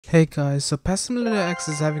Hey guys, so Pet Simulator X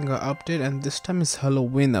is having an update and this time is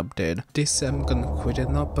Halloween update. This I'm gonna quit it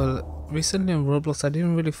now, but recently on Roblox I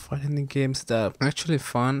didn't really find any games that are actually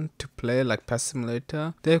fun to play like Pet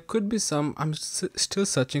Simulator. There could be some, I'm still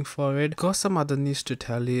searching for it. Got some other news to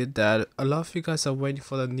tell you that a lot of you guys are waiting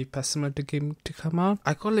for the new Pet Simulator game to come out.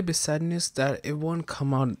 I got a little bit sad news that it won't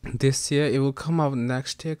come out this year, it will come out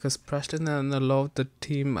next year because Preston and a lot of the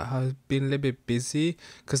team have been a little bit busy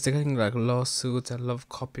because they're getting like lawsuits and a lot of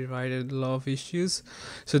copyright and a lot of issues,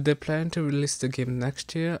 so they plan to release the game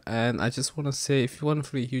next year. And I just want to say, if you want a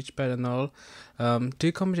free huge bet and all,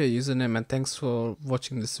 do comment your username, and thanks for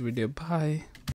watching this video. Bye.